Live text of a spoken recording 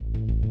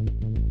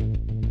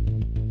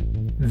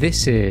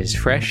This is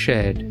Fresh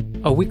Ed,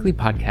 a weekly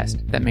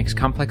podcast that makes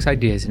complex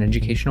ideas in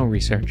educational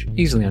research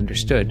easily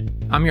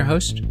understood. I'm your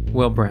host,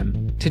 Will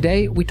Brehm.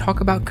 Today, we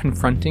talk about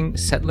confronting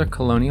settler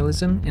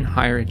colonialism in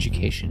higher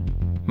education.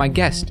 My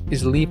guest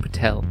is Lee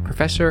Patel,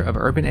 professor of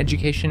urban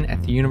education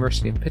at the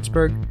University of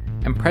Pittsburgh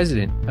and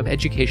president of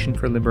Education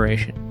for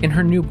Liberation. In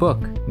her new book,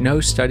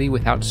 No Study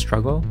Without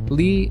Struggle,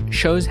 Lee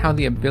shows how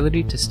the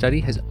ability to study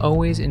has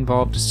always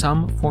involved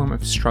some form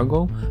of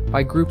struggle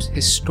by groups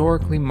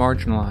historically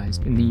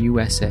marginalized in the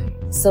USA.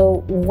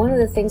 So one of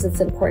the things that's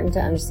important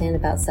to understand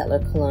about settler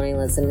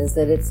colonialism is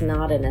that it's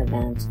not an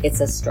event, it's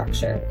a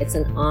structure. It's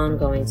an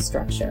ongoing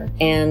structure.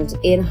 And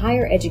in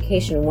higher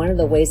education, one of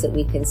the ways that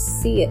we can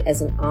see it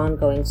as an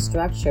ongoing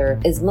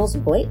structure is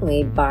most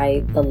blatantly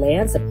by the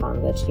lands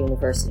upon which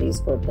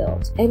universities were built.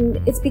 And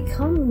it's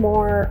become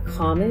more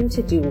common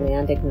to do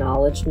land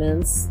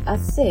acknowledgements.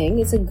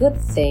 It's a good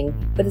thing,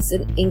 but it's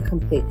an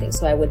incomplete thing.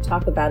 So I would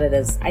think about it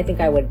as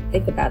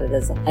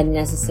a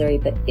necessary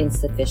but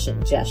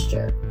insufficient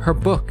gesture. Her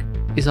book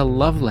is a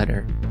love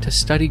letter to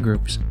study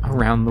groups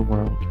around the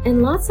world.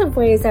 In lots of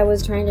ways, I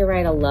was trying to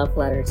write a love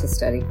letter to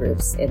study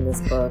groups in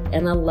this book,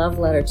 and a love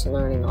letter to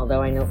learning,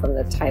 although I know from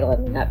the title it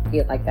may not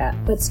feel like that.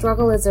 But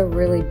struggle is a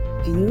really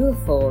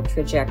beautiful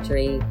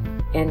trajectory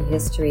and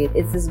history.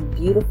 It's this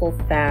beautiful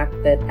fact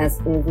that, as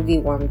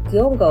Ngugi wa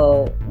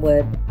Thiong'o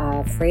would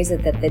phrase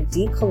it, that the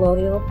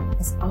decolonial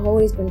has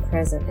always been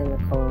present in the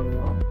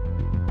colonial.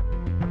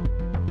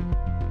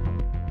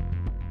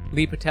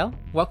 Lee Patel,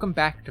 welcome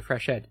back to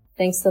Fresh Ed.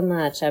 Thanks so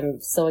much.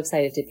 I'm so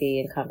excited to be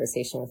in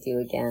conversation with you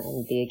again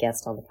and be a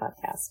guest on the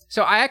podcast.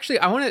 So I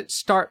want to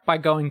start by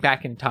going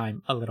back in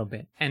time a little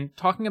bit and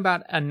talking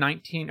about an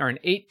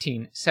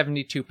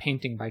 1872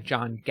 painting by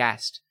John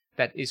Gast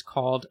that is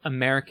called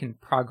American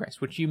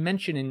Progress, which you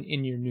mention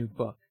in your new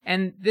book.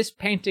 And this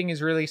painting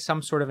is really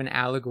some sort of an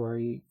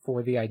allegory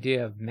for the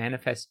idea of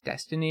manifest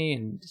destiny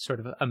and sort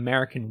of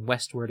American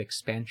westward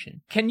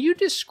expansion. Can you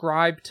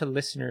describe to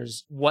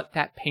listeners what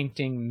that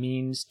painting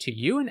means to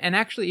you and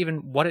actually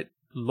even what it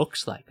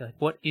looks like? Like,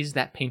 what is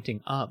that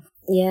painting of?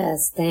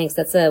 Yes, thanks.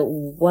 That's a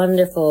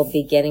wonderful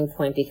beginning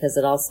point because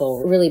it also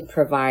really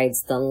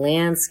provides the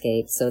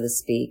landscape, so to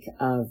speak,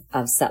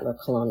 of settler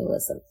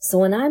colonialism. So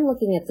when I'm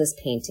looking at this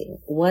painting,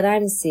 what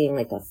I'm seeing,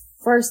 like the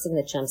first thing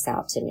that jumps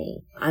out to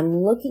me, I'm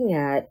looking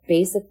at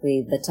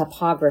basically the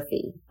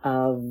topography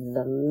of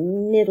the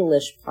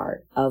middle-ish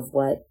part of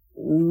what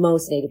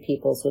most Native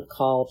peoples would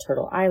call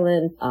Turtle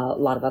Island. A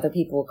lot of other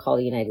people would call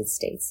the United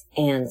States.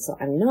 And so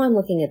I know I'm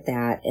looking at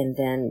that. And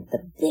then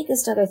the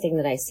biggest other thing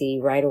that I see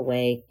right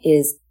away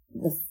is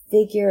the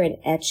figure and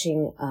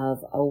etching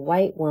of a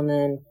white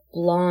woman,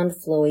 blonde,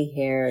 flowy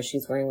hair.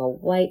 She's wearing a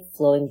white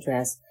flowing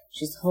dress.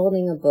 She's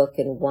holding a book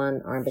in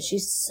one arm, but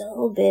she's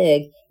so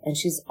big and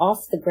she's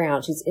off the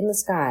ground. She's in the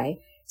sky.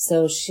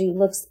 So she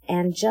looks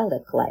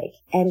angelic-like,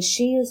 and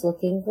she is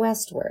looking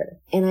westward.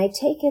 And I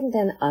take in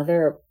then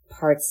other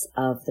parts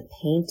of the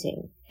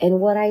painting, and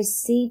what I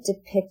see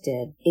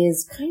depicted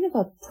is kind of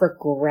a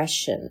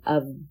progression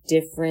of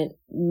different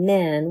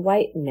men,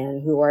 white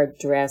men, who are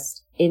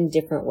dressed in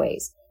different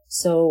ways.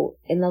 So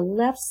in the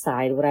left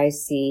side, what I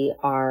see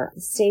are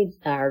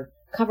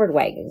covered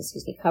wagons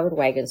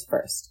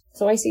first.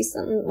 So I see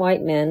some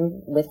white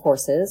men with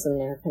horses, and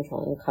they're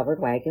controlling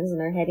covered wagons, and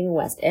they're heading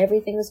west.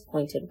 Everything is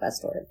pointed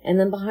westward. And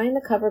then behind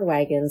the covered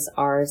wagons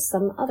are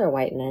some other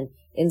white men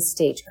in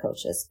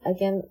stagecoaches,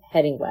 again,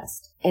 heading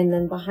west. And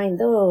then behind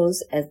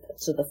those,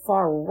 to the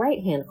far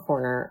right-hand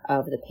corner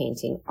of the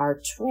painting, are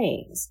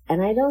trains.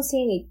 And I don't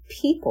see any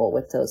people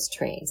with those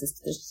trains. It's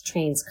just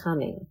trains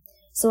coming.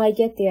 So I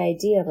get the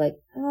idea of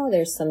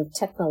there's some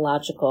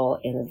technological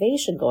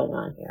innovation going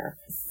on here,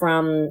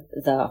 from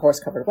the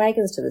horse-covered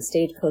wagons to the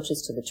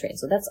stagecoaches to the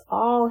trains. So that's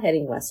all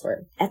heading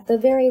westward. At the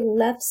very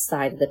left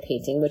side of the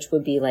painting, which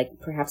would be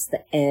perhaps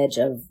the edge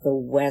of the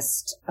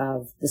west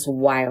of this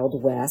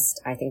Wild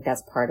West, I think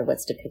that's part of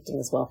what's depicting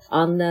as well.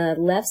 On the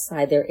left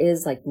side, there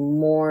is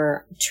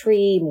more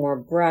tree, more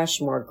brush,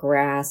 more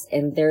grass,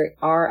 and there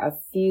are a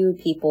few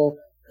people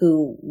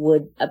who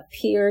would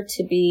appear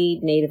to be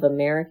Native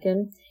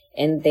American,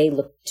 and they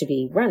look to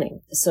be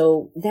running.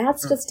 So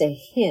that's just a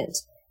hint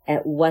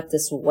at what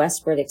this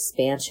westward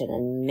expansion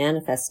and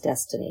manifest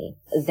destiny,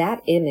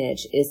 that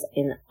image is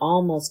in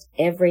almost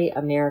every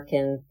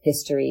American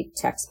history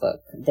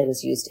textbook that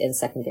is used in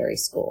secondary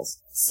schools.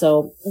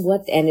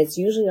 And it's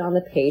usually on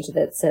the page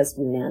that says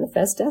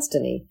manifest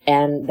destiny.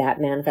 And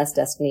that manifest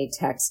destiny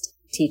text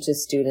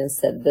teaches students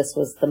that this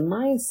was the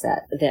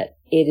mindset, that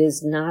it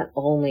is not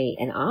only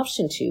an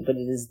option to, but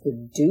it is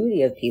the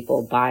duty of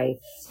people by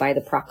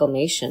the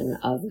proclamation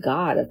of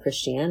God, of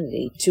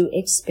Christianity, to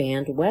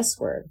expand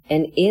westward.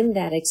 And in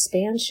that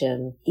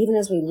expansion, even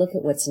as we look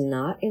at what's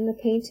not in the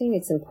painting,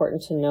 it's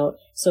important to note,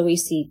 so we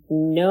see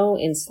no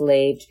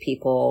enslaved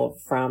people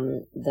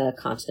from the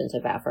continent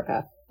of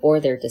Africa or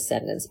their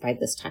descendants by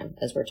this time,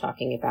 as we're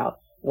talking about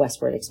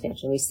westward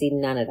expansion. We see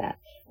none of that.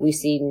 We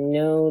see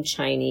no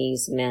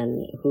Chinese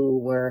men who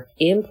were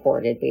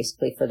imported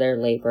basically for their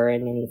labor,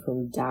 and many of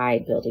whom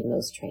died building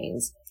those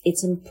trains.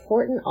 It's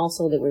important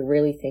also that we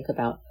really think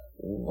about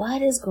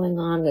what is going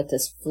on with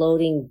this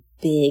floating,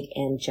 big,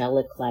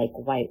 angelic-like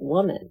white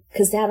woman.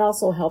 Because that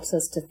also helps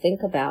us to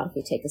think about, if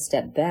we take a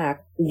step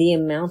back, the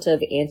amount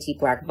of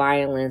anti-Black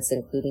violence,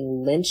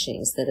 including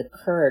lynchings, that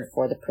occurred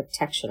for the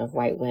protection of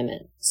white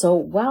women. So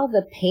while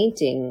the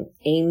painting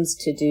aims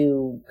to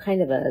do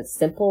kind of a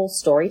simple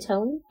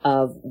storytelling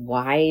of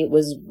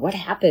what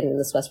happened in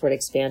this westward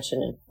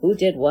expansion and who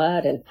did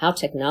what and how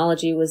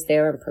technology was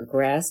there and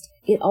progressed,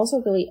 it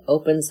also really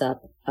opens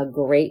up a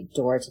great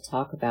door to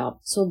talk about.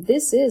 So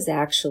this is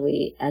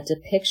actually a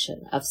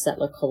depiction of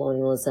settler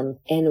colonialism,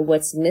 and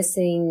what's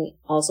missing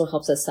also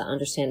helps us to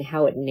understand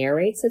how it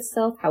narrates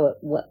itself,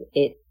 what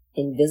it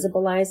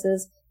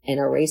invisibilizes and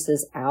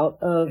erases out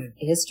of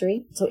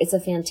history. So it's a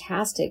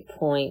fantastic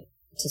point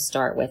to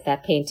start with.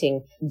 That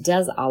painting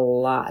does a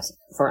lot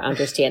for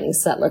understanding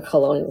settler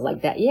colonialism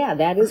like that. Yeah,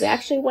 that is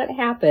actually what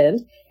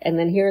happened. And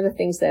then here are the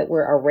things that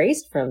were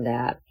erased from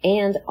that.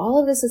 And all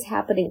of this is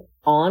happening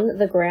on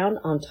the ground,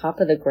 on top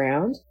of the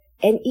ground.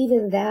 And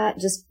even that,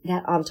 just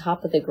that on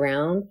top of the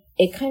ground,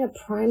 it kind of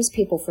primes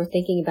people for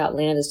thinking about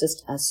land as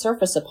just a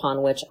surface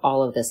upon which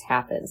all of this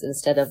happens,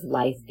 instead of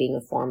life being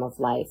a form of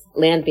life,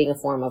 land being a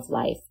form of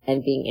life,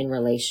 and being in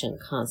relation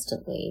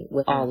constantly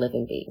with all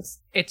living beings.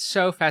 It's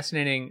so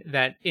fascinating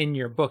that in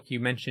your book you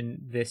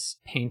mention this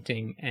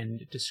painting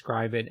and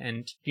describe it,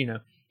 and,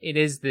 it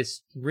is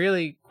this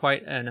really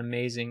quite an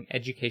amazing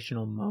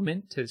educational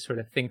moment to sort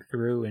of think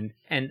through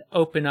and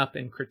open up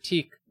and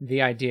critique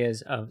the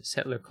ideas of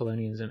settler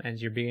colonialism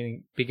as you're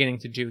beginning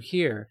to do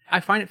here. I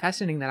find it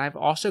fascinating that I've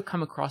also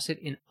come across it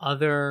in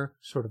other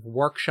sort of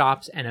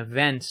workshops and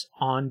events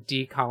on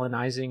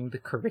decolonizing the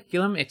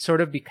curriculum. It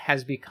sort of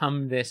has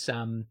become this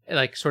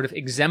sort of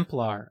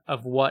exemplar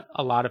of what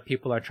a lot of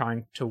people are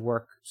trying to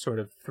work sort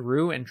of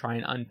through and try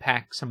and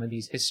unpack some of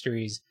these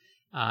histories.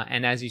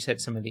 And as you said,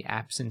 some of the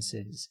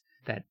absences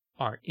that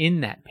are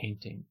in that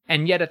painting.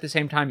 And yet at the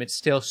same time, it's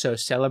still so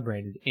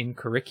celebrated in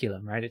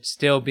curriculum, right? It's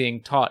still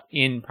being taught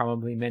in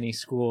probably many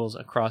schools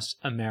across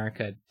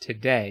America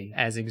today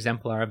as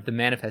exemplar of the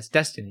manifest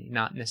destiny,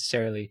 not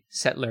necessarily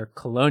settler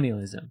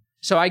colonialism.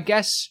 So I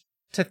guess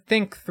to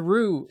think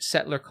through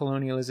settler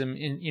colonialism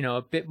in,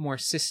 a bit more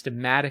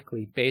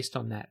systematically based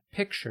on that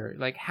picture,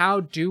 like how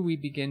do we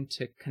begin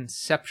to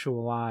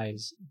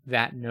conceptualize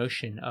that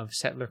notion of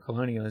settler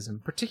colonialism,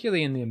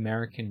 particularly in the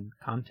American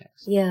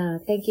context? Yeah,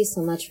 thank you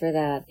so much for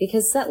that.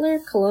 Because settler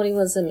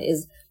colonialism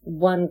is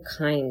one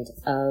kind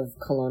of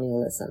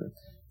colonialism.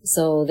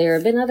 So there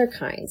have been other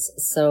kinds.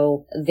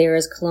 So there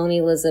is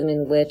colonialism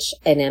in which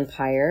an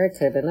empire, it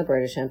could have been the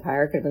British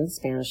Empire, it could have been the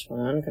Spanish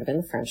one, it could have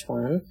been the French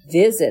one,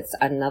 visits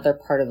another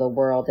part of the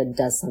world and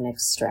does some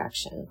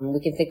extraction. We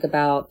can think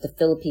about the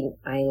Philippine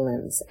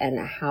Islands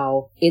and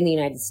how in the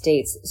United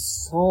States,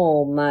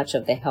 so much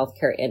of the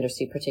healthcare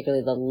industry,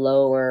 particularly the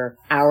lower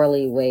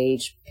hourly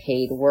wage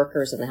paid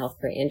workers in the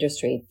healthcare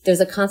industry, there's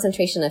a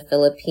concentration of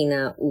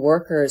Filipina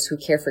workers who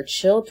care for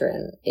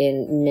children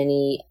in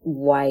many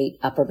white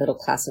upper middle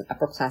class and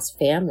upper class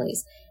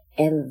families.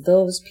 And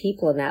those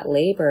people in that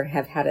labor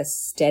have had a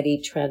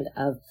steady trend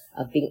of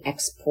being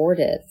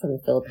exported from the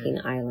Philippine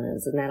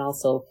Islands. And that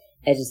also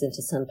edges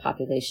into some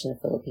population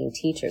of Philippine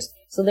teachers.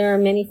 So there are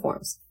many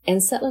forms.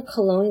 And settler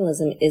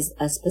colonialism is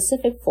a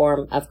specific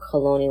form of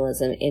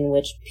colonialism in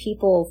which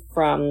people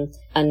from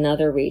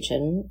another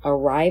region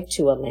arrive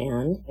to a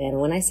land. And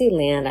when I say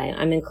land,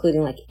 I'm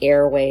including like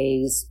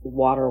airways,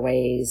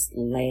 waterways,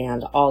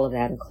 land, all of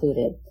that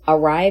included.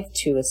 Arrive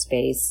to a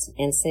space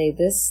and say,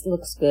 this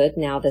looks good,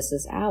 now this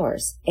is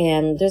ours.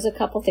 And there's a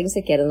couple things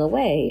that get in the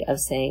way of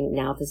saying,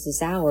 now this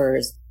is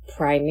ours,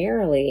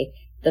 primarily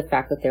the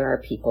fact that there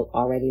are people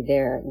already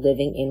there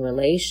living in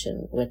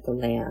relation with the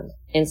land.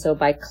 And so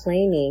by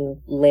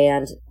claiming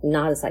land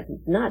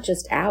not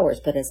just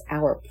ours, but as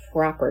our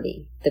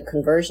property, the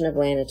conversion of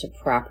land into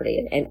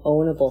property, an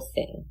ownable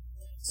thing.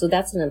 So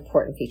that's an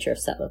important feature of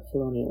settler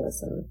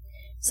colonialism.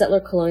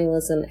 Settler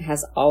colonialism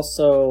has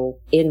also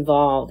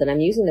involved, and I'm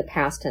using the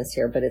past tense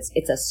here, but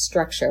it's a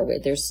structure.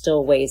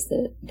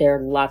 There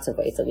are lots of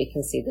ways that we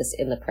can see this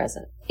in the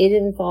present. It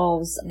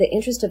involves the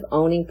interest of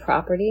owning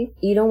property.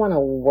 You don't want to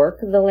work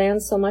the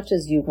land so much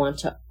as you want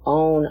to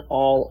own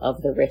all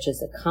of the riches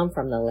that come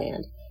from the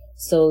land.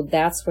 So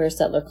that's where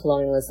settler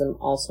colonialism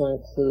also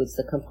includes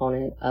the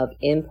component of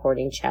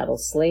importing chattel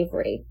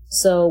slavery.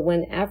 So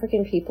when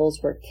African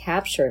peoples were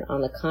captured on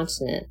the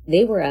continent,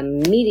 they were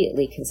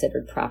immediately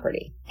considered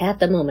property at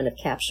the moment of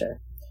capture.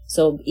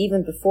 So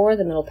even before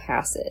the Middle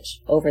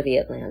Passage over the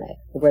Atlantic,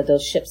 where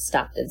those ships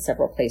stopped in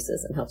several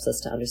places and helps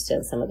us to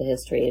understand some of the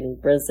history in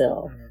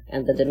Brazil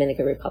and the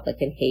Dominican Republic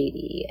and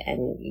Haiti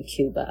and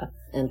Cuba,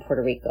 and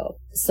Puerto Rico.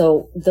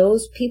 So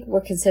those people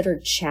were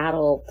considered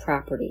chattel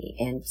property,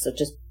 and so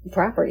just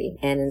property,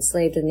 and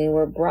enslaved, and they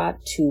were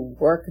brought to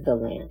work the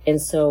land.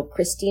 And so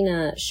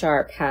Christina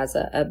Sharp has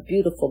a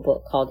beautiful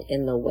book called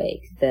In the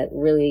Wake that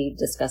really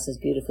discusses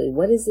beautifully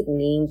what does it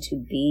mean to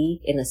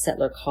be in a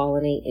settler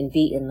colony and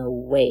be in the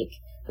wake,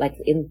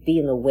 be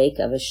in the wake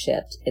of a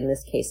ship, in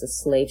this case a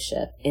slave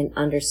ship, and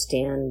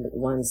understand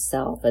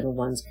oneself and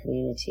one's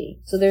community.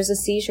 So there's a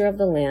seizure of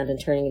the land and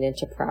turning it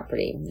into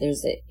property.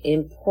 There's the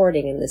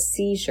importing and the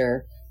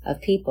seizure of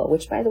people,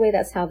 which, by the way,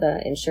 that's how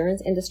the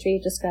insurance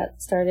industry just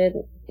got started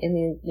in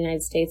the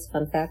United States.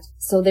 Fun fact.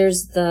 So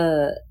there's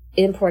the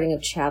importing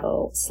of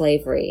chattel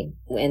slavery,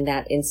 and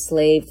that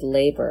enslaved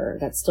labor,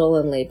 that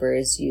stolen labor,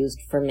 is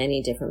used for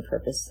many different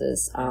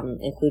purposes,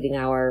 including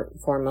our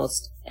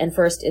foremost and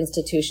first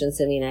institutions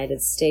in the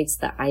United States.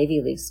 The Ivy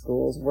League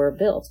schools were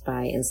built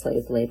by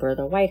enslaved labor.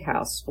 The White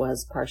House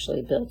was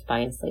partially built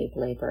by enslaved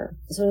labor.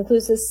 So it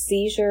includes the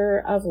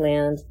seizure of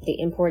land, the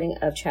importing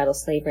of chattel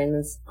slavery, and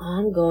this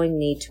ongoing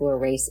need to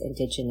erase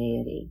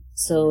indigeneity.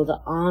 So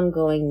the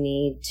ongoing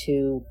need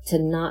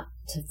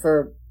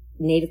for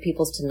Native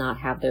peoples to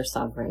not have their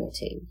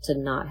sovereignty, to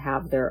not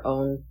have their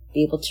own,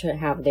 be able to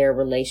have their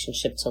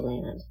relationship to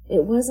land.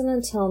 It wasn't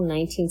until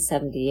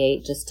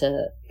 1978, just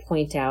to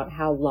point out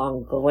how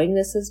long going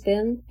this has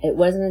been, it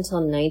wasn't until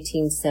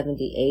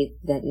 1978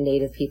 that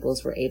Native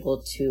peoples were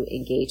able to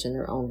engage in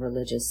their own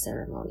religious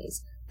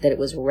ceremonies, that it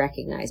was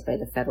recognized by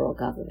the federal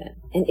government.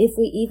 And if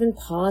we even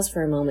pause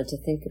for a moment to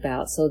think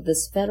about, so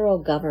this federal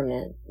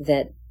government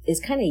that is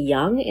kind of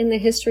young in the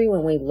history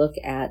when we look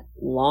at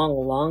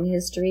long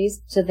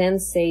histories, to then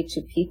say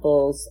to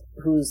peoples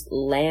whose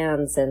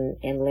lands and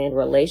land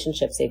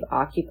relationships they've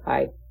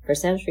occupied for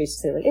centuries,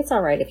 to say, like, it's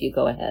all right if you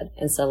go ahead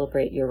and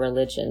celebrate your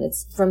religion.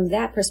 It's from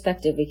that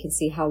perspective we can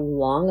see how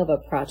long of a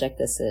project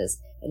this is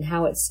and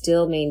how it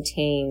still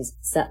maintains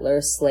settler,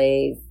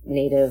 slave,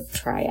 Native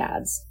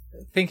triads.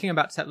 Thinking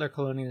about settler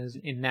colonialism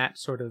in that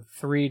sort of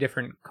three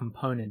different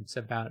components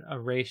about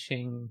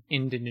erasing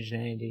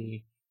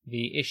indigeneity,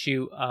 the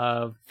issue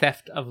of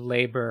theft of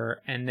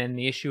labor, and then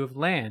the issue of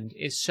land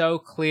is so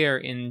clear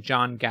in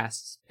John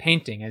Gast's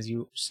painting, as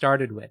you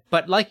started with.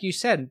 But like you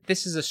said,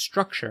 this is a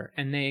structure,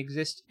 and they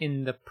exist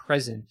in the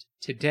present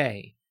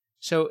today.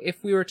 So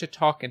if we were to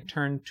talk and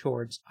turn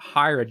towards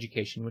higher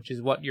education, which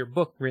is what your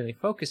book really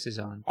focuses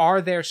on,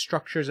 are there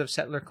structures of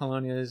settler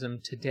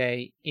colonialism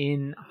today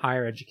in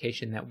higher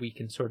education that we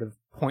can sort of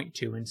point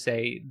to and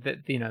say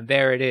that,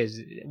 there it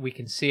is, we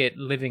can see it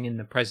living in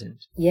the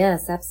present?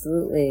 Yes,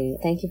 absolutely.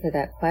 Thank you for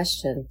that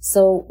question.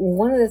 So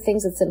one of the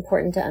things that's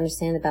important to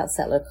understand about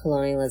settler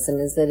colonialism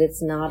is that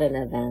it's not an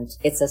event,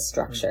 it's a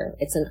structure.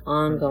 It's an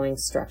ongoing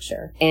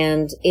structure.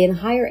 And in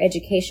higher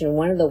education,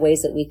 one of the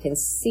ways that we can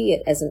see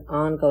it as an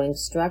ongoing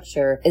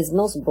structure is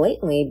most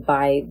blatantly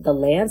by the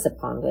lands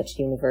upon which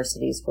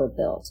universities were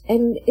built.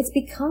 And it's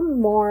become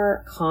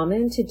more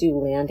common to do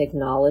land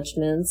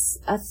acknowledgements,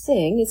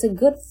 it's a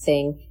good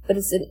thing, but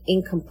it's an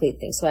incomplete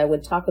thing. So I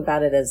would think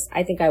about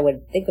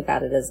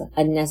it as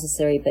a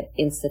necessary but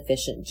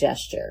insufficient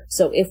gesture.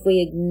 So if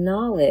we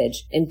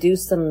acknowledge and do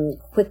some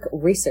quick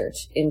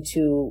research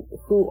into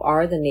who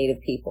are the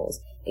Native peoples,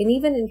 and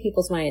even in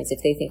people's minds,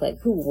 if they think like,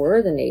 who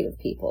were the Native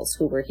peoples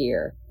who were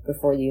here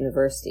before the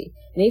university?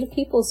 Native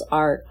peoples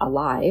are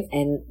alive,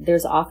 and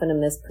there's often a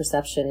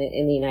misperception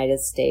in the United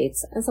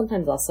States, and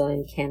sometimes also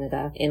in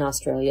Canada, in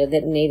Australia,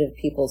 that Native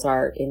peoples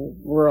are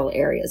in rural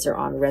areas or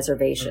on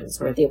reservations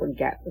where they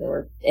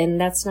were,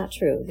 and that's not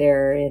true.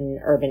 They're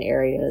in urban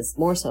areas,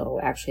 more so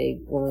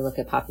actually when we look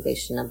at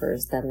population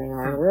numbers than they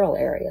are in rural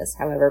areas.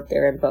 However,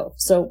 they're in both.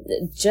 So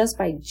just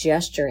by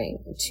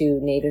gesturing to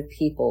Native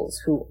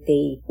peoples who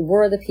they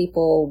were the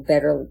people,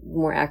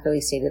 more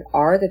accurately stated,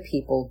 are the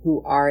people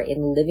who are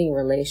in living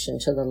relation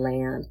to the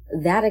land.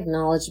 That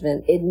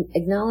acknowledgement, it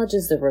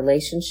acknowledges the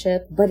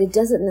relationship, but it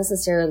doesn't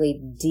necessarily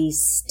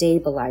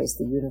destabilize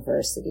the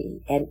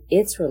university and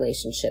its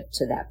relationship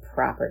to that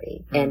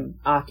property and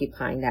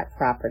occupying that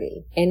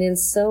property. And in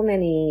so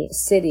many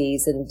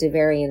cities, and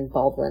Devarian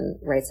Baldwin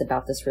writes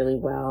about this really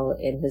well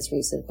in his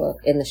recent book,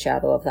 In the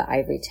Shadow of the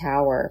Ivory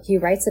Tower. He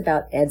writes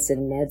about Eds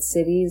and Ned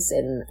cities,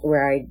 and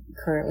where I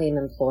currently am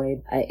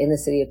employed in the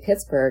city of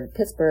Pittsburgh.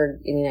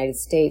 Pittsburgh in the United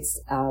States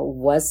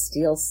was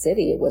Steel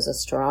City. It was a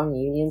strong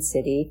union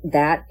city.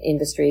 That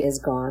industry is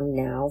gone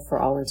now for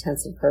all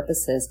intents and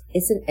purposes.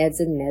 It's an Eds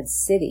and Neds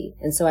city.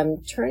 And so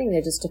I'm turning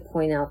there just to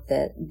point out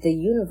that the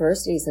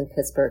universities in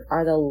Pittsburgh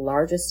are the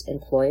largest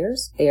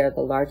employers. They are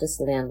the largest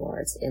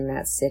landlords in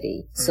that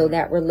city. So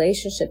that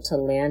relationship to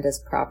land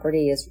as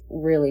property is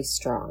really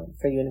strong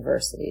for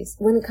universities.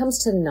 When it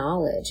comes to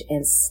knowledge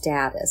and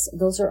status,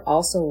 those are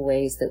also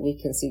ways that we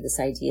can see this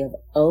idea of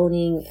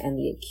owning and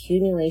the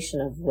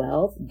accumulation of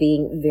wealth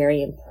being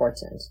very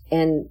important.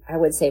 And I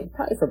would say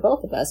probably for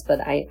both of us, but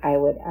I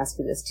would ask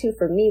you this too.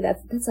 For me,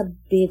 that's a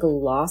big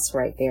loss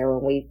right there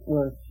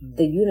when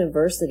the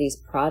university's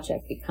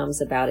project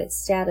becomes about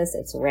its status,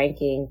 its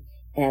ranking,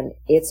 and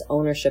its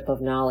ownership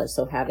of knowledge.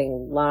 So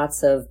having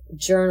lots of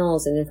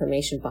journals and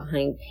information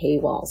behind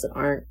paywalls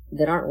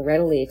that aren't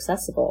readily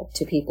accessible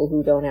to people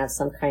who don't have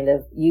some kind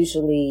of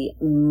usually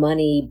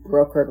money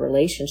brokered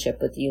relationship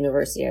with the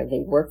university. Or they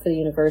work for the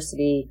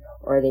university,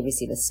 or they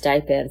receive a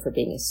stipend for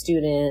being a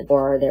student,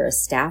 or they're a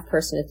staff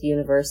person at the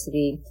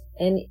university.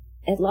 And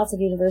at lots of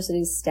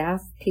universities,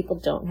 staff people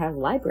don't have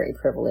library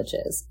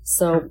privileges.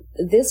 So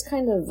this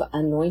kind of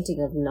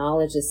anointing of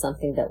knowledge is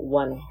something that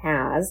one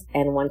has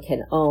and one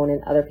can own,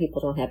 and other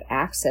people don't have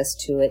access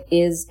to it,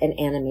 is an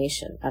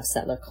animation of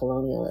settler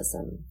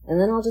colonialism. And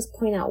then I'll just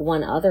point out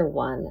one other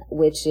one,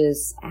 which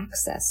is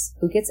access.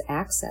 Who gets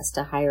access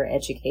to higher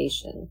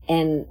education?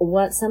 And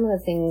what some of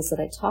the things that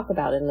I talk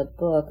about in the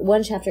book,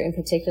 one chapter in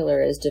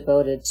particular is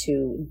devoted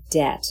to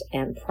debt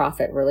and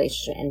profit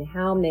relationship, and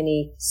how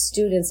many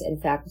students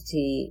and faculty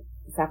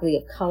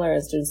of color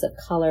and students of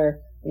color,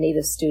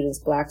 Native students,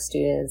 Black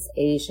students,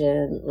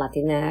 Asian,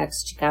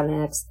 Latinx,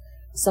 Chicanx,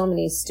 so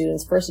many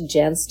students,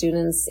 first-gen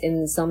students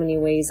in so many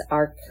ways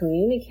are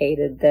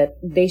communicated that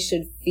they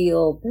should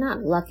feel not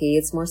lucky,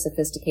 it's more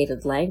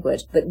sophisticated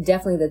language, but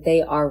definitely that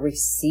they are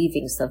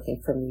receiving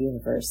something from the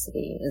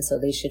university. And so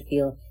they should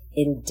feel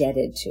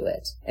indebted to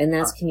it. And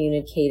that's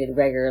communicated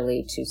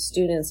regularly to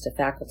students, to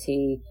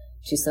faculty,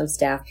 to some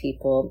staff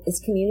people.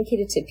 It's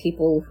communicated to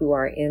people who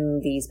are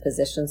in these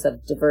positions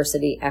of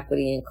diversity,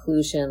 equity,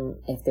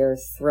 inclusion. If they're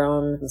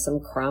thrown some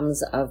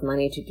crumbs of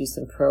money to do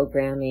some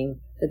programming,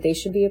 that they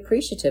should be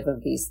appreciative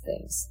of these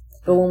things.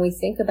 But when we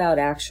think about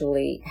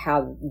actually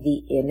how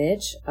the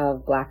image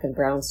of Black and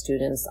brown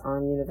students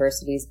on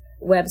universities'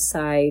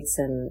 websites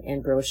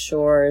and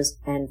brochures,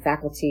 and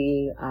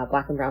faculty,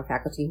 Black and brown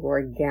faculty who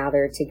are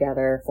gathered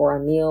together for a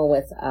meal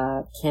with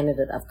a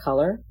candidate of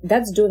color,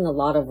 that's doing a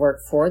lot of work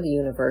for the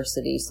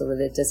university so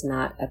that it does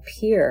not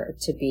appear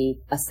to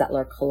be a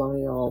settler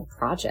colonial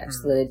project,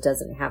 so that it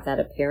doesn't have that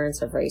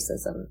appearance of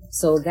racism.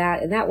 So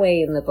that, in that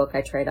way, in the book,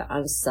 I try to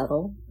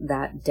unsettle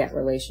that debt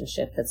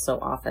relationship that's so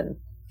often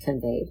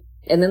conveyed.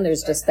 And then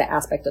there's just the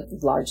aspect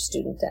of large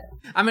student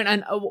debt. I mean,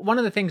 and one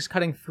of the things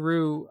cutting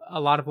through a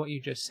lot of what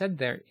you just said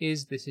there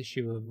is this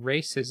issue of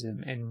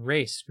racism and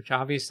race, which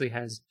obviously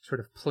has sort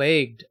of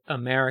plagued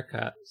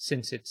America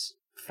since its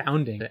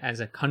founding as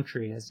a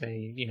country, as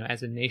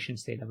a nation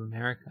state of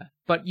America.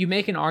 But you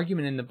make an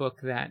argument in the book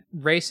that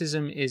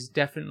racism is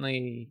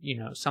definitely,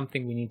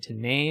 something we need to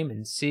name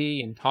and see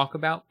and talk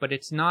about, but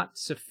it's not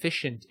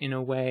sufficient in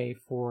a way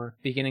for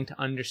beginning to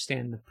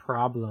understand the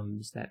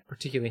problems that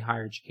particularly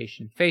higher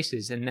education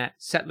faces, and that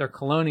settler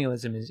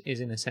colonialism is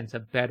in a sense a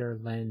better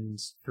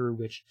lens through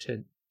which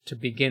to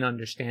begin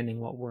understanding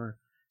what we're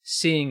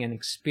seeing and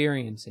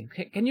experiencing.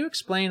 Can you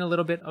explain a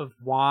little bit of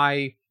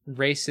why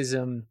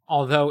racism,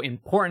 although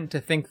important to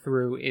think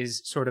through,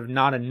 is sort of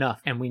not enough,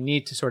 and we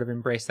need to sort of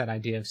embrace that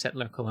idea of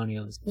settler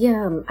colonialism?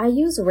 Yeah, I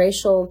use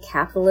racial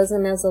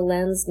capitalism as a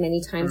lens many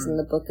times in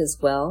the book as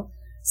well.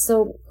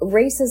 So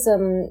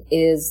racism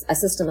is a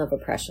system of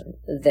oppression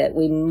that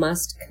we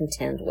must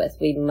contend with.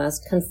 We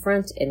must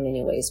confront in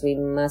many ways. We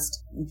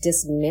must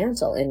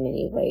dismantle in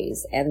many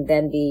ways, and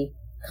then be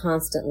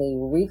constantly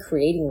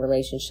recreating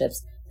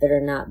relationships that are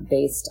not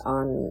based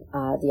on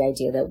the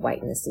idea that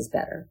whiteness is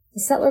better. The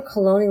settler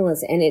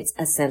colonialism, and it's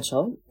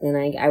essential, and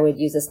I would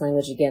use this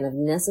language again of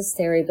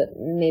necessary, but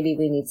maybe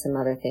we need some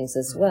other things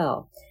as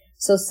well.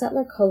 So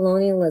settler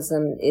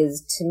colonialism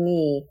is, to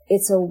me,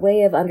 it's a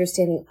way of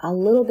understanding a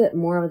little bit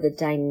more of the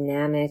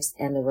dynamics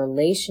and the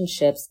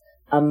relationships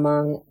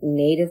among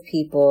Native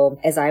people,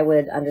 as I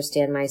would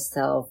understand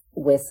myself,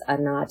 with a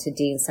nod to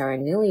Dean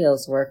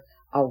Saranilio's work,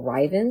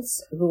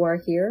 arrivants who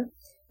are here,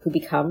 who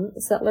become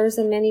settlers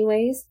in many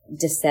ways,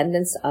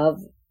 descendants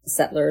of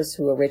settlers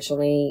who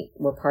originally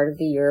were part of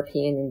the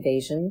European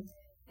invasion,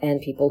 and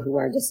people who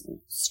are just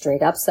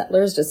straight up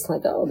settlers, just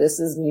like, oh,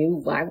 this is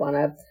new. I want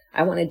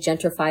to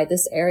gentrify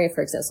this area,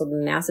 for example. So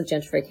the massive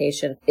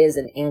gentrification is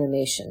an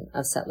animation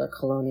of settler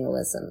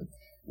colonialism.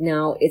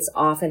 Now, it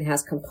often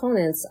has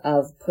components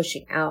of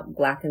pushing out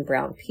Black and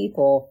brown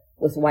people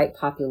with white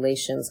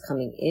populations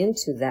coming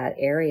into that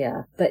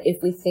area. But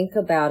if we think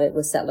about it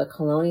with settler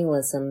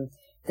colonialism,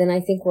 then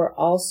I think we're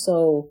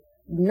also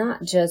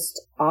not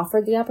just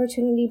offered the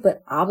opportunity,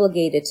 but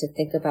obligated to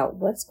think about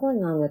what's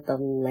going on with the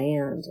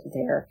land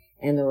there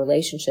and the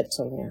relationship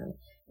to land.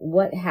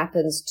 What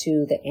happens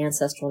to the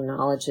ancestral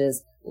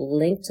knowledges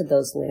linked to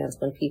those lands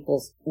when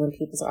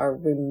peoples are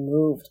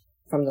removed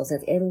from those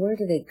lands, and where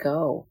do they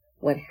go?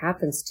 What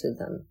happens to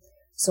them?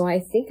 So I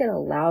think it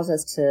allows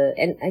us to,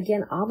 and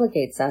again,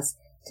 obligates us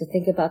to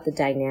think about the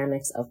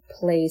dynamics of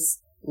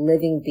place,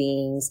 living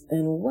beings,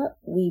 and what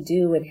we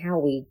do and how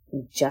we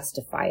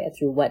justify it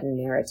through what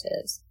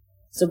narratives.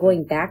 So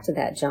going back to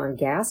that John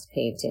Gast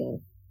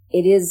painting,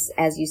 it is,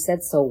 as you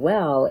said so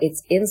well,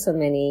 it's in so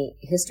many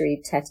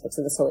history textbooks,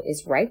 and so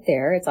it's right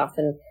there. It's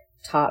often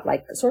taught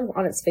like sort of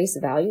on its face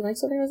value, like,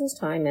 so there was this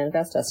time,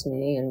 Manifest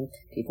Destiny, and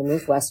people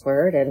moved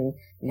westward, and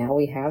now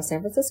we have San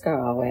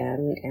Francisco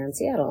and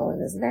Seattle,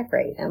 and isn't that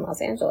great, and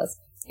Los Angeles.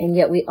 And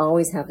yet we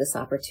always have this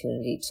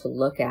opportunity to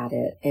look at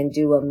it and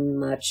do a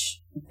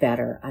much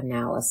better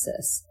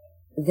analysis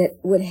that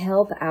would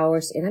help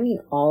ours, and I mean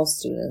all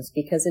students,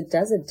 because it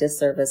does a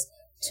disservice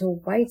to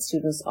white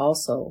students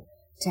also,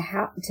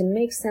 to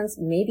make sense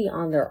maybe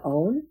on their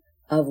own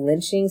of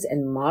lynchings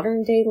and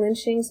modern day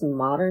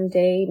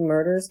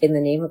murders in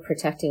the name of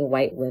protecting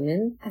white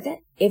women.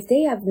 If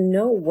they have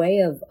no way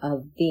of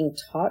being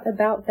taught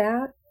about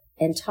that,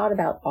 and taught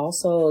about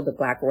also the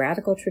Black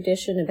radical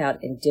tradition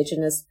about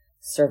indigenous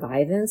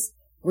survivance,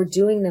 we're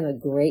doing them a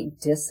great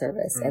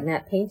disservice. And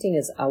that painting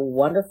is a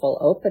wonderful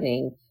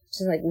opening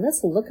to like,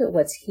 let's look at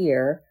what's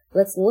here.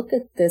 Let's look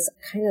at this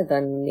kind of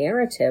the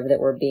narrative that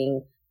we're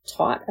being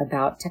taught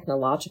about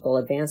technological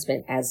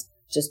advancement as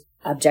just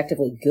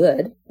objectively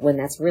good when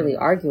that's really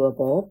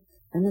arguable.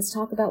 And let's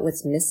talk about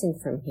what's missing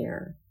from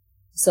here.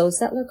 So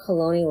settler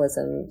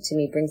colonialism to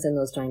me brings in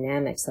those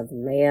dynamics of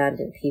land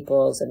and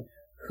peoples and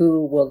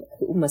who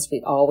must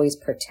we always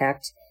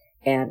protect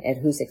and at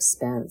whose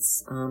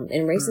expense. And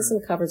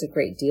racism covers a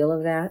great deal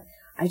of that.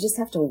 I just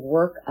have to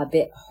work a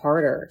bit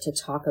harder to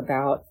talk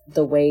about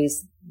the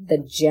ways the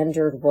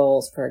gendered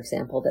roles, for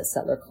example, that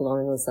settler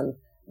colonialism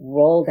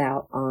rolled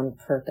out on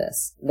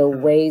purpose, the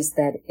ways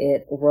that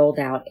it rolled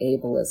out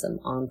ableism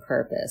on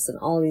purpose, and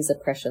all of these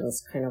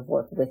oppressions kind of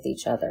work with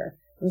each other.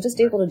 I'm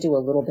just able to do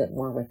a little bit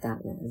more with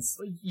that lens.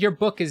 Your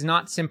book is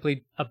not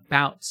simply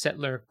about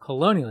settler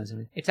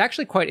colonialism. It's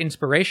actually quite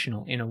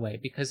inspirational in a way,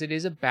 because it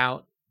is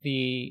about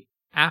the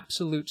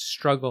absolute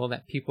struggle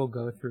that people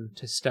go through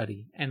to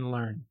study and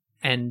learn.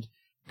 And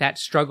that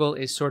struggle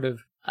is sort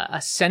of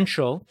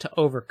essential to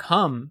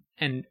overcome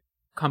and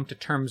come to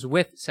terms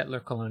with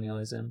settler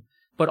colonialism,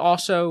 but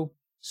also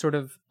sort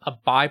of a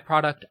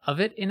byproduct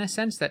of it, in a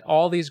sense that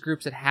all these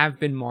groups that have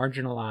been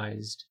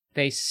marginalized,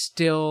 they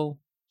still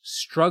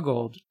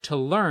struggled to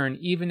learn,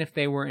 even if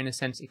they were, in a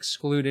sense,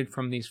 excluded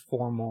from these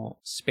formal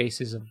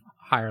spaces of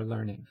higher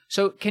learning.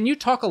 So can you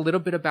talk a little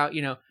bit about,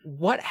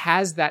 what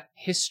has that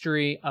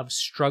history of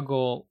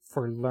struggle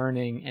for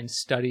learning and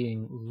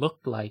studying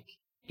looked like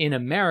in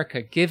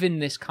America, given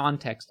this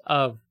context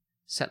of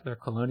settler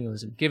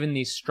colonialism, given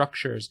these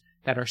structures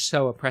that are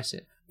so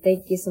oppressive?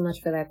 Thank you so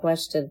much for that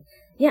question.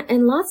 Yeah,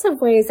 in lots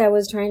of ways, I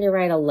was trying to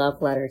write a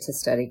love letter to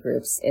study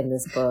groups in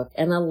this book,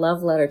 and a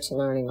love letter to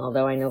learning,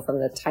 although I know from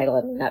the title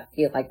it may not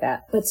feel like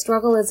that. But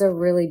struggle is a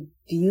really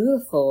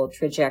beautiful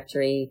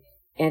trajectory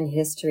and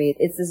history.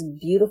 It's this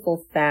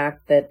beautiful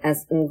fact that,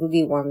 as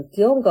Ngugi wa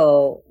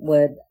Thiong'o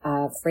would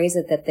phrase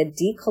it, that the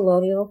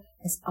decolonial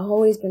has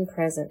always been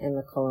present in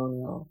the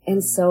colonial.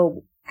 And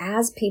so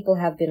as people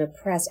have been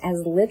oppressed,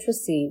 as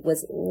literacy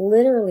was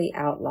literally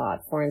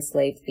outlawed for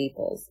enslaved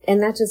peoples.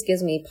 And that just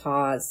gives me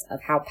pause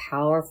of how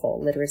powerful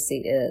literacy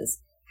is,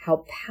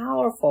 how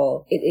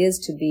powerful it is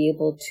to be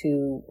able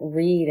to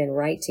read and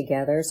write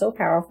together, so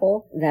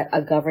powerful that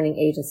a governing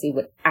agency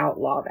would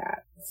outlaw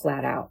that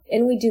flat out.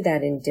 And we do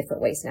that in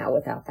different ways now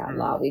without that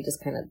law. We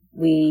just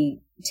we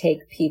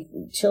take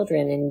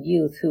children and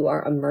youth who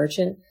are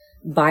emergent,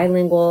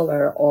 bilingual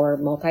or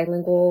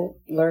multilingual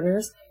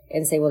learners,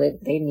 and say, well,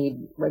 they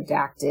need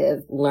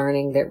redactive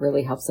learning that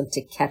really helps them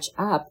to catch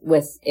up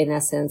with, in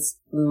essence,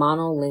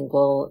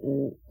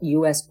 monolingual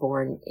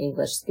U.S.-born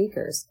English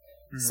speakers.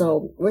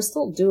 So we're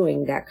still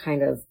doing that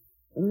kind of,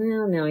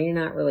 no, you're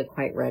not really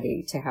quite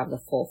ready to have the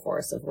full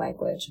force of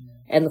language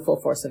and the full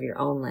force of your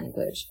own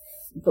language.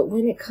 But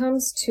when it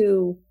comes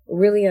to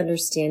really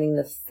understanding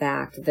the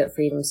fact that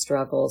freedom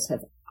struggles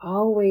have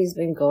always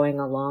been going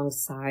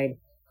alongside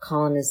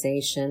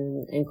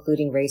colonization,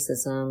 including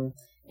racism,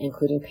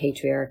 including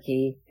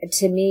patriarchy.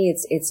 To me,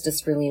 it's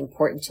just really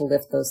important to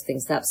lift those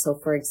things up. So,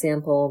 for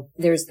example,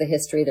 there's the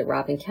history that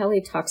Robin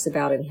Kelley talks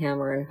about in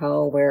Hammer and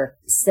Hoe, where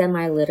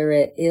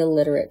semi-literate,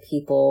 illiterate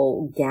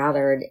people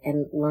gathered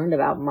and learned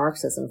about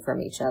Marxism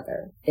from each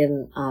other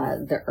in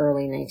the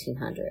early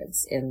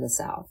 1900s in the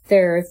South.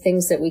 There are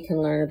things that we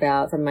can learn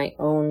about from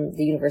the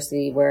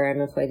university where I'm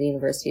employed, the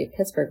University of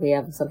Pittsburgh. We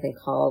have something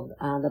called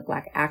the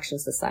Black Action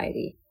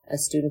Society, a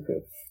student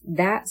group.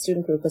 That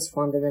student group was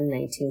formed in the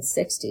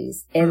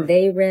 1960s, and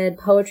they read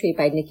poetry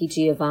by Nikki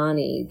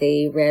Giovanni.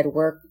 They read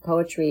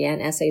poetry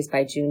and essays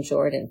by June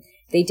Jordan.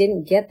 They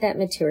didn't get that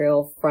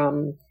material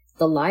from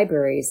the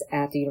libraries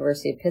at the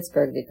University of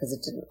Pittsburgh because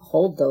it didn't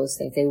hold those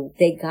things.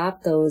 They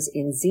got those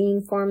in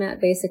zine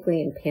format,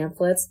 basically, in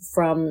pamphlets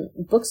from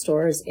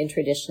bookstores in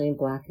traditionally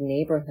Black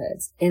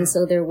neighborhoods. And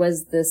so there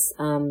was this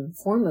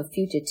form of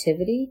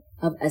fugitivity,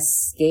 of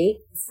escape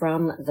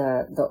from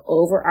the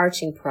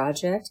overarching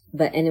project,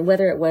 and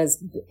whether it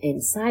was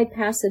in side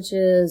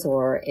passages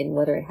or in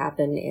whether it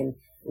happened in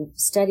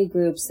study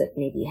groups that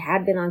maybe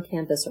had been on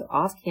campus or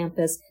off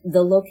campus,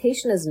 the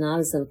location is not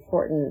as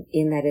important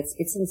in that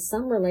it's in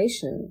some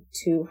relation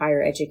to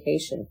higher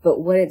education.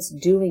 But what it's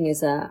doing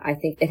is I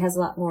think it has a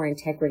lot more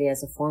integrity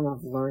as a form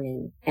of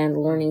learning, and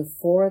learning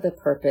for the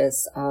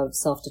purpose of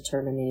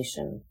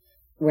self-determination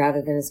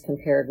rather than as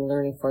compared to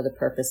learning for the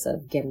purpose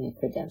of getting a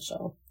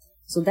credential.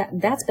 So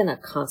that's been a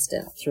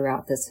constant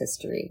throughout this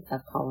history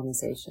of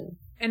colonization.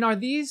 And are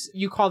these,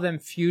 you call them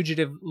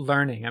fugitive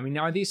learning? I mean,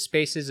 are these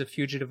spaces of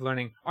fugitive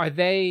learning, are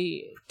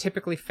they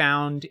typically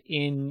found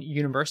in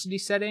university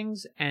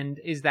settings? And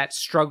is that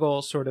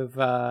struggle sort of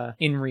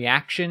in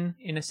reaction,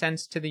 in a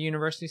sense, to the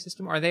university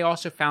system? Or are they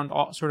also found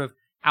sort of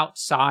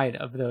outside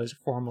of those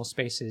formal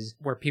spaces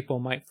where people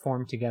might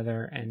form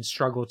together and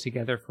struggle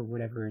together for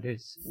whatever it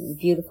is?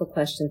 Beautiful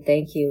question.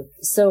 Thank you.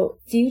 So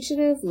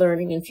fugitive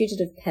learning and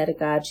fugitive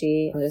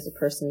pedagogy, there's a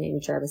person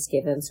named Jarvis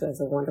Gibbons who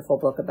has a wonderful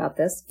book about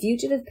this.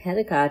 Fugitive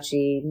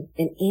pedagogy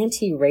and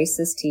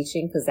anti-racist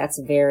teaching, because that's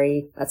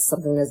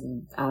something that's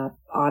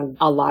on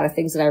a lot of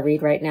things that I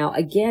read right now,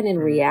 again, in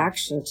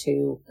reaction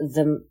to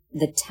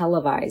the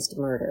televised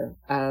murder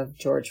of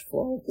George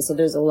Floyd. So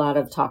there's a lot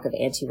of talk of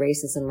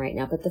anti-racism right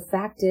now. But the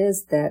fact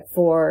is that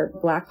for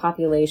Black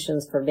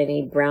populations, for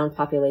many brown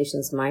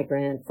populations,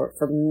 migrant,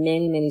 for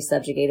many, many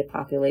subjugated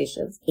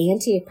populations,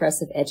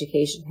 anti-oppressive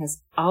education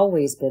has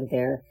always been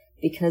there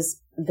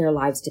because their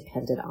lives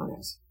depended on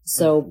it.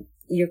 So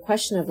your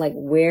question of like,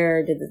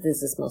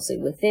 is this mostly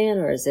within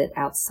or is it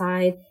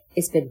outside?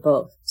 It's been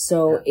both.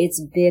 So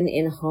it's been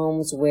in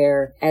homes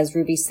where, as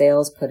Ruby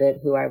Sales put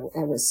it, who I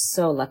was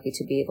so lucky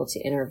to be able to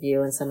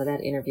interview, and some of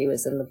that interview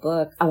is in the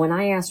book. When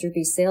I asked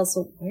Ruby Sales,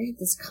 so where did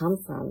this come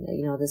from?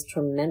 You know, this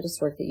tremendous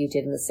work that you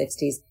did in the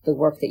 60s, the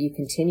work that you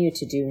continue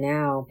to do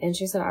now. And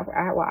she said,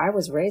 I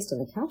was raised in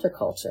the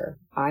counterculture.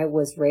 I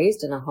was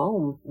raised in a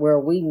home where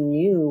we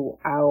knew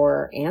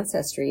our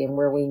ancestry and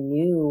where we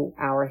knew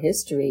our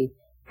history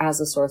as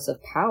a source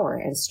of power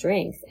and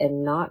strength,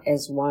 and not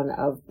as one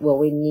of, well,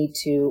 we need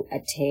to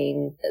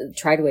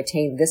try to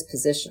attain this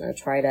position or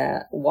try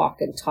to walk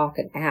and talk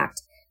and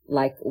act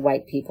like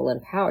white people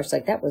in power. She's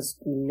like, that was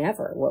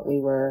never what we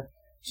were.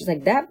 She's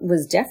like, that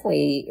was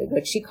definitely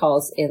what she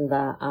calls in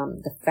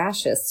the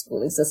fascist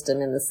schooling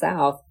system in the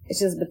South. She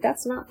says, but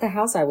that's not the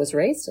house I was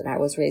raised in. I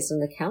was raised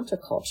in the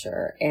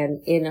counterculture. And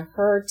in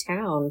her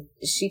town,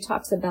 she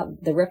talks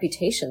about the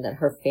reputation that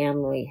her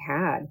family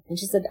had. And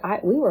she said,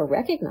 we were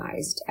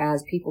recognized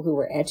as people who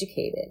were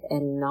educated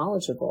and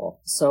knowledgeable.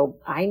 So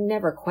I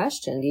never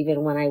questioned,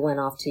 even when I went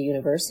off to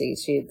university,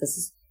 this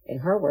is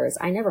in her words,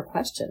 I never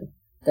questioned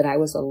that I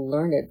was a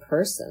learned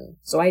person.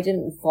 So I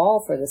didn't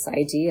fall for this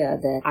idea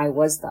that I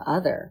was the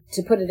other.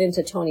 To put it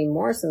into Toni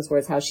Morrison's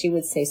words, how she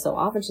would say so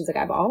often, she's like,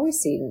 I've always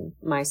seen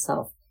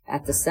myself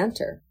at the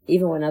center.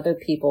 Even when other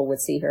people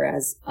would see her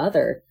as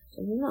other,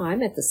 no,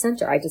 I'm at the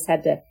center. I just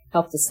had to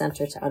help the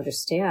center to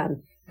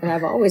understand that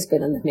I've always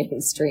been in the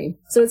mainstream.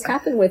 So it's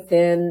happened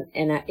within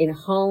and in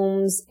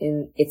homes,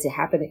 it's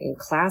happened in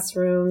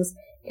classrooms.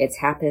 It's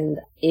happened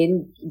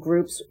in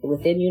groups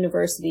within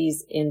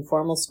universities, in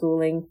formal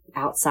schooling,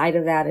 outside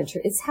of that.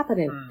 It's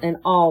happened in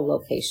all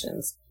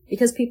locations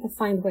because people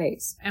find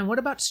ways. And what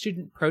about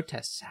student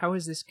protests? How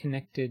is this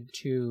connected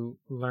to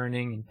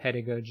learning and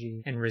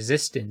pedagogy and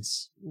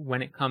resistance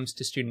when it comes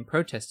to student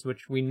protests,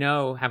 which we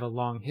know have a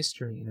long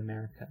history in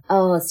America?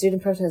 Oh,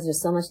 student protests,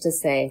 there's so much to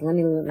say. Let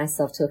me limit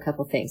myself to a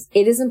couple things.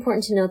 It is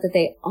important to note that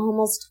they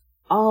almost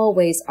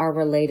always are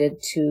related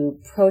to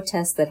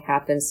protests that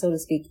happen, so to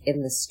speak,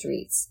 in the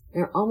streets.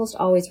 They're almost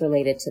always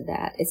related to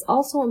that. It's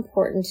also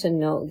important to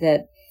note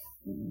that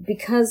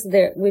because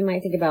we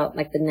might think about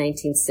like the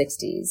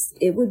 1960s,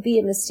 it would be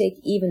a mistake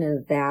even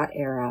in that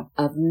era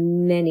of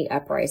many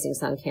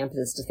uprisings on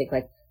campuses to think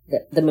like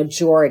the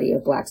majority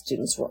of Black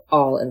students were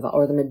all involved,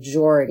 or the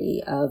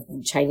majority of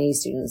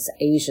Chinese students,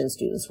 Asian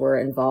students were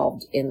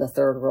involved in the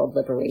Third World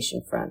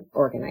Liberation Front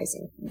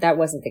organizing. That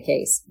wasn't the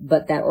case,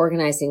 but that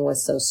organizing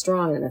was so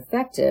strong and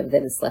effective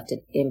that it's left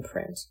an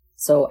imprint.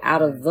 So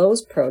out of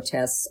those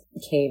protests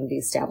came the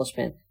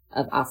establishment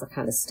of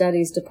Africana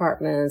Studies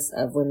departments,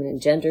 of Women and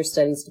Gender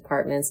Studies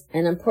departments.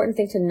 An important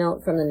thing to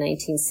note from the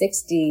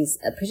 1960s,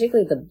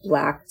 particularly the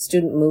Black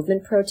student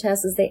movement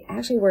protests, is they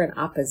actually were in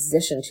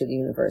opposition to the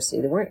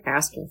university. They weren't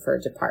asking for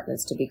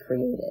departments to be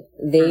created.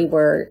 They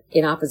were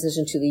in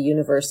opposition to the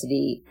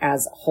university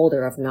as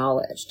holder of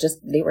knowledge.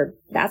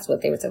 That's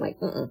what they were saying, like,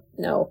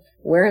 no,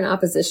 we're in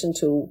opposition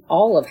to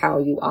all of how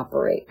you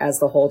operate as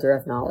the holder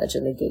of knowledge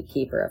and the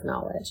gatekeeper of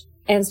knowledge.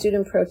 And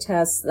student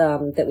protests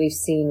that we've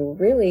seen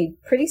really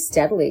pretty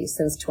steadily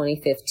since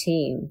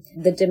 2015,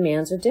 the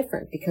demands are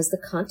different because the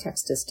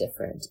context is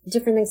different.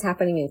 Different things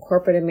happening in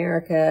corporate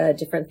America,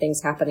 different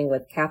things happening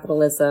with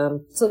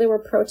capitalism. So there were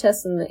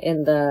protests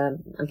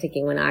I'm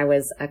thinking when I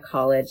was a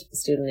college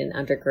student in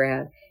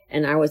undergrad,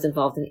 and I was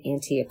involved in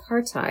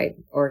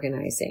anti-apartheid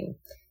organizing.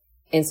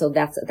 And so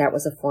that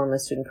was a form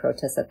of student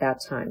protest at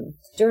that time.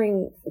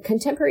 During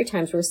contemporary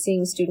times, we're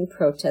seeing student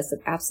protests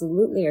that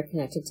absolutely are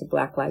connected to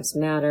Black Lives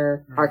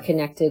Matter, are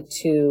connected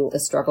to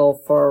the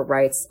struggle for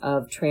rights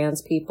of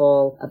trans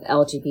people, of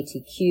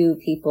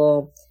LGBTQ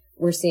people.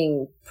 We're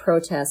seeing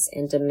protests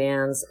and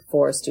demands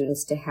for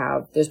students to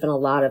have, there's been a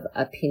lot of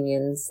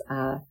opinions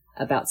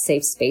about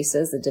safe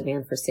spaces, the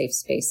demand for safe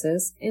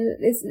spaces. And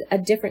it's a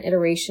different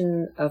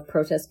iteration of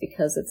protest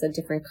because it's a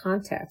different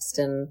context.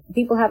 And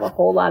people have a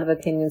whole lot of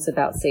opinions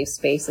about safe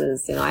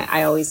spaces.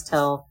 I always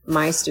tell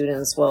my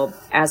students, well,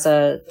 as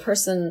a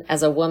person,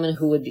 as a woman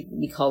who would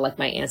be called, like,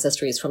 my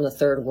ancestry is from the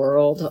third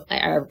world,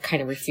 I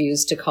kind of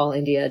refuse to call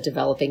India a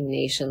developing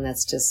nation.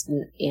 That's just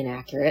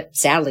inaccurate,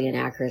 sadly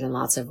inaccurate in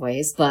lots of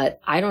ways.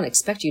 But I don't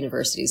expect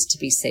universities to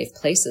be safe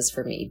places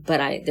for me.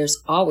 But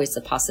there's always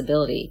the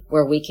possibility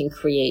where we can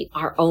create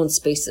our own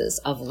spaces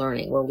of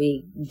learning, where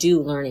we do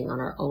learning on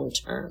our own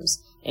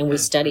terms and we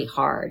study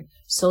hard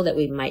so that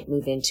we might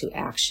move into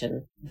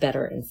action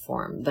better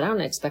informed. But I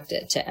don't expect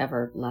it to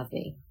ever love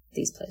me,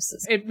 these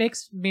places. It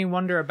makes me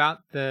wonder about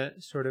the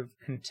sort of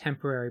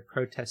contemporary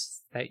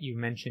protests that you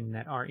mentioned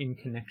that are in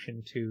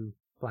connection to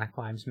Black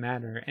Lives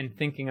Matter, and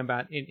thinking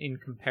about it in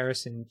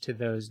comparison to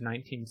those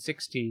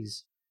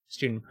 1960s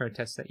student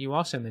protests that you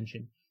also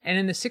mentioned. And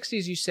in the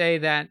 60s, you say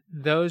that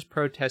those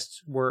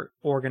protests were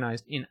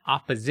organized in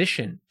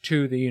opposition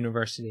to the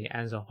university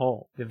as a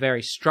whole, the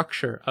very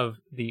structure of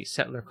the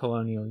settler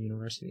colonial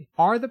university.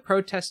 Are the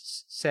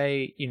protests,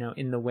 say,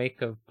 in the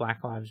wake of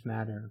Black Lives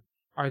Matter,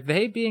 are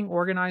they being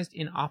organized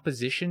in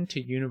opposition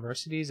to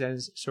universities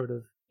as sort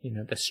of,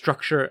 the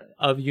structure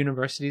of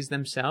universities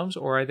themselves,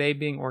 or are they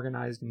being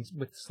organized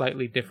with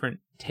slightly different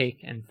take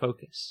and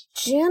focus?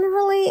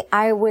 Generally,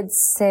 I would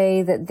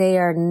say that they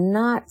are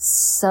not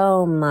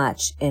so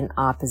much in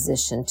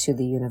opposition to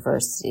the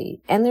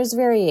university. And there's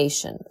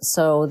variation.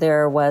 So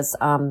there was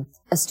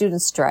a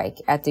student strike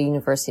at the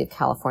University of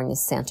California,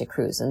 Santa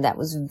Cruz, and that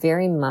was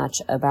very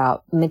much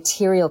about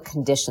material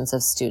conditions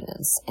of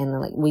students.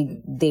 And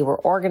they were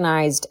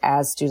organized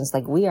as students,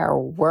 like, we are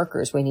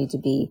workers. We need to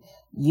be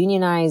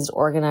unionized,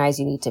 organized.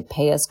 You need to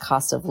pay us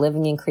cost of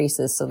living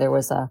increases. So there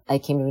was I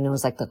came to be known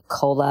as like the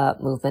COLA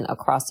movement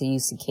across the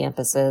UC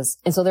campuses.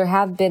 And so there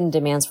have been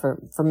demands for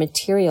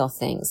material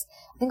things.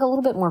 I think a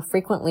little bit more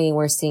frequently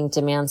we're seeing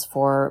demands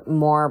for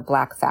more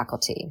Black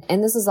faculty.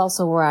 And this is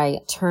also where I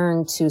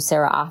turn to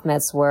Sarah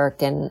Ahmed's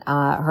work and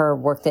her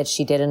work that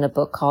she did in a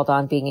book called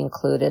On Being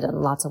Included,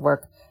 and lots of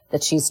work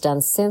that she's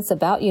done since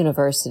about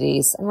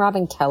universities. And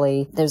Robin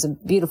Kelley, there's a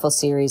beautiful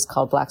series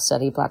called Black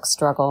Study, Black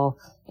Struggle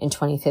in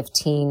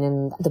 2015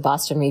 in the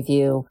Boston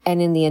Review.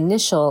 And in the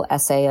initial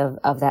essay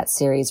of that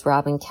series,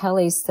 Robin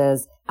Kelley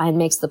says, and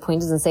makes the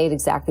point, doesn't say it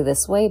exactly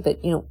this way, but,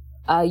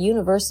 a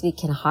university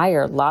can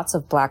hire lots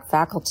of Black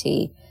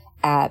faculty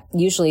at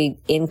usually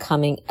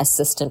incoming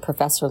assistant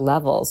professor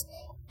levels,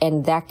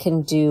 and that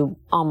can do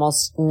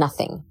almost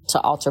nothing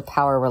to alter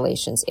power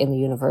relations in the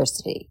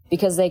university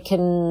because they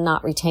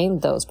cannot retain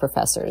those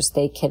professors.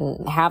 They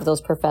can have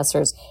those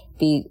professors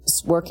be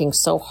working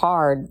so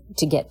hard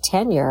to get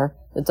tenure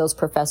that those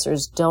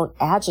professors don't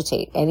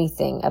agitate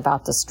anything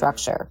about the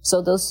structure.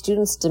 So those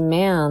students'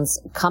 demands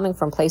coming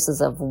from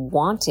places of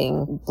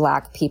wanting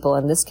Black people,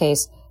 in this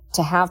case,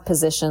 to have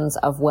positions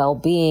of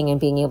well-being and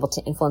being able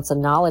to influence the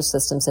knowledge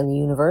systems in the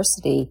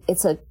university,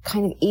 it's a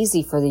kind of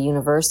easy for the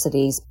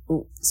universities,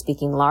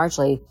 speaking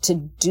largely, to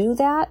do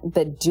that,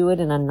 but do it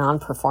in a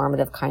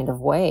non-performative kind of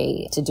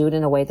way, to do it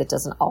in a way that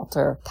doesn't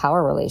alter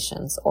power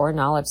relations or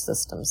knowledge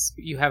systems.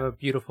 You have a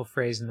beautiful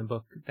phrase in the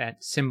book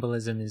that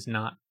symbolism is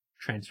not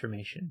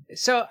transformation.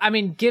 So,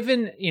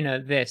 given,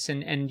 this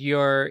and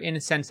you're, in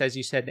a sense, as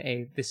you said,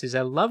 this is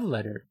a love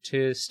letter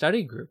to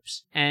study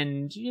groups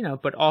and,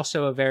 but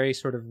also a very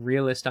sort of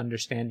realist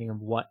understanding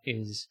of what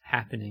is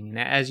happening. And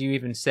as you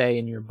even say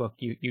in your book,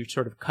 you're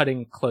sort of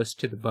cutting close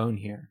to the bone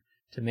here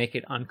to make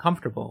it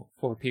uncomfortable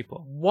for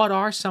people. What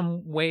are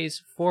some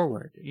ways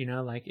forward?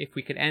 Like if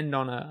we could end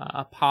on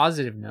a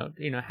positive note,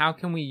 how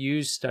can we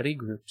use study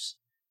groups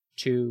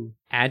to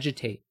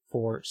agitate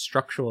for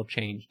structural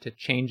change, to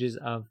changes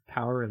of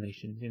power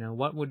relations?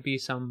 What would be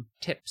some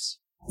tips?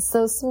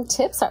 So some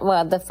tips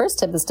are, the first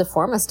tip is to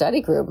form a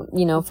study group.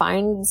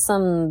 Find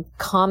some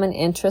common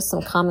interests,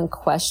 some common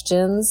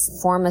questions,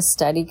 form a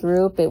study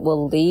group. It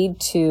will lead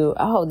to,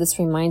 this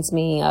reminds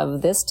me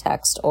of this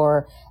text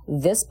or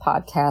this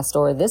podcast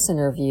or this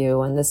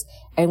interview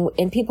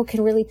and people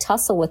can really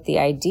tussle with the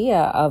idea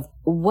of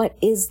what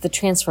is the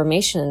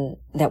transformation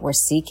that we're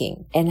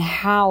seeking and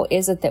how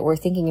is it that we're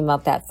thinking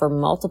about that for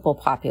multiple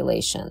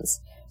populations.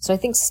 So I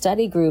think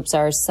study groups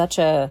are such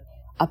a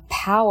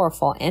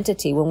powerful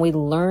entity when we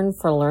learn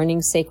for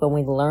learning's sake, when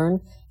we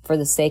learn for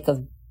the sake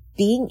of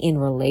being in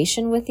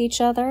relation with each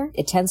other.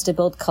 It tends to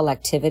build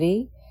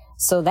collectivity.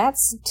 So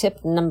that's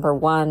tip number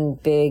 1,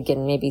 big,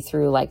 and maybe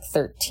through like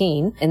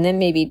 13. And then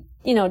maybe,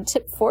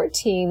 tip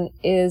 14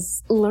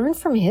 is learn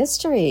from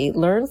history,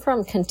 learn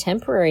from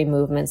contemporary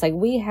movements. Like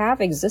we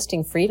have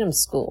existing freedom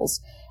schools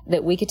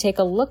that we could take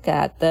a look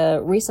at.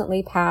 The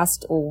recently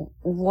passed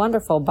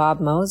wonderful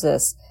Bob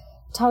Moses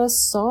taught us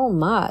so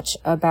much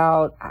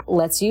about,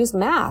 let's use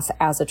math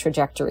as a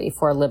trajectory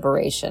for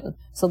liberation.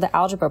 So the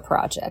Algebra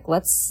Project,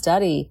 let's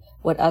study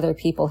what other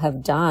people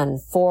have done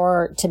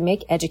to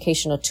make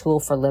education a tool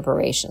for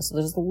liberation. So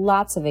there's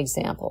lots of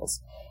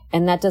examples.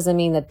 And that doesn't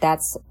mean that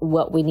that's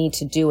what we need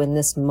to do in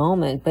this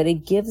moment, but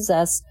it gives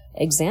us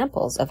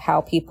examples of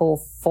how people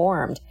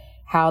formed.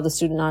 how the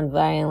Student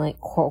Nonviolent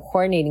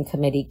Coordinating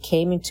Committee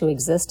came into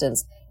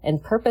existence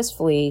and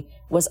purposefully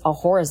was a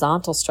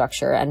horizontal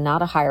structure and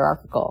not a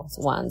hierarchical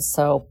one.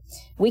 So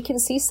we can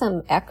see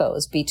some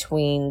echoes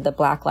between the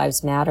Black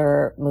Lives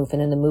Matter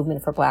movement and the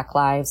movement for Black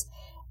Lives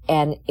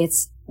and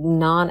its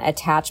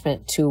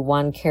non-attachment to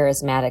one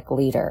charismatic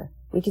leader.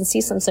 We can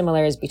see some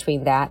similarities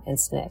between that and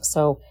SNCC.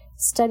 So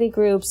study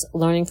groups,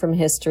 learning from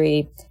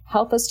history,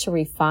 help us to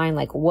refine,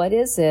 like, what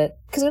is it?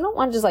 Because we don't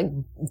want to just, like,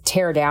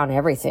 tear down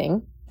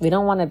everything. We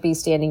don't want to be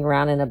standing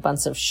around in a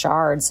bunch of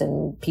shards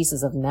and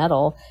pieces of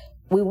metal.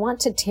 We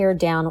want to tear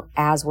down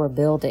as we're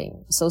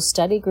building. So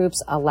study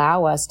groups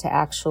allow us to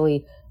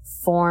actually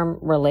form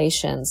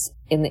relations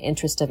in the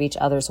interest of each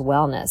other's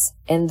wellness.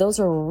 And those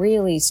are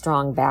really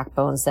strong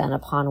backbones then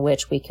upon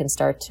which we can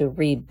start to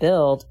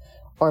rebuild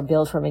or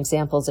build from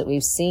examples that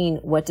we've seen.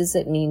 What does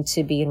it mean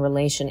to be in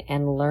relation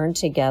and learn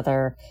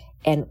together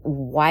and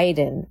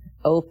widen,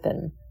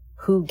 open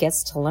who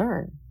gets to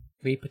learn?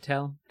 Lee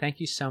Patel, thank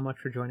you so much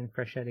for joining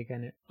Fresh Ed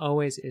again. It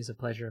always is a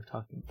pleasure of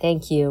talking.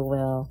 Thank you,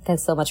 Will.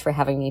 Thanks so much for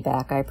having me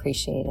back. I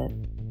appreciate it.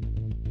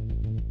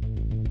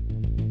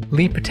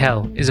 Lee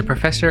Patel is a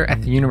professor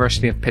at the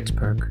University of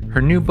Pittsburgh.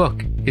 Her new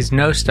book is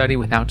No Study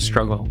Without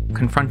Struggle,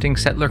 Confronting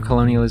Settler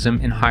Colonialism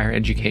in Higher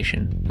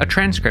Education. A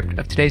transcript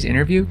of today's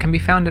interview can be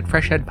found at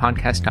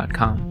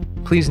freshedpodcast.com.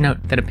 Please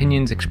note that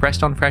opinions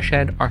expressed on Fresh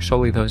Ed are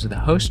solely those of the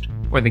host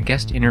or the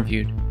guest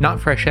interviewed, not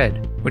Fresh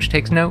Ed, which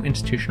takes no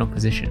institutional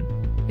position.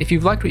 If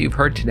you've liked what you've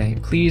heard today,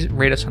 please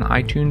rate us on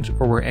iTunes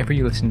or wherever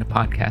you listen to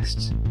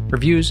podcasts.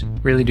 Reviews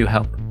really do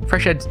help.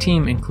 Fresh Ed's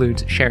team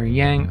includes Sherry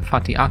Yang,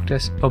 Fatih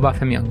Akhtas,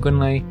 Obafemi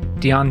Ogunle,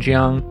 Dion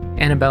Jiang,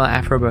 Annabella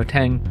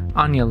Afro-Boateng,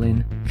 Anya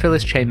Lin,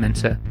 Phyllis Che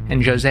Mensa,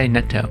 and Jose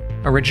Neto.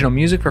 Original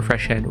music for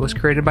Fresh Ed was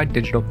created by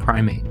Digital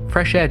Primate.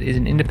 Fresh Ed is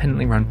an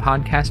independently run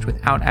podcast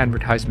without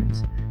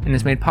advertisements and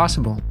is made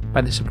possible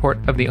by the support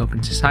of the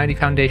Open Society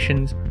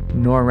Foundations,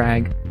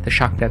 NORAG, the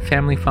Shockdev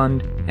Family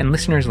Fund, and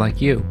listeners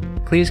like you.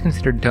 Please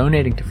consider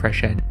donating to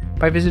Fresh Ed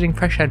by visiting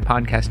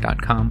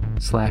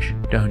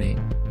freshedpodcast.com/donate.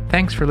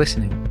 Thanks for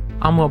listening.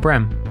 I'm Will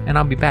Brem, and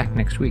I'll be back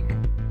next week.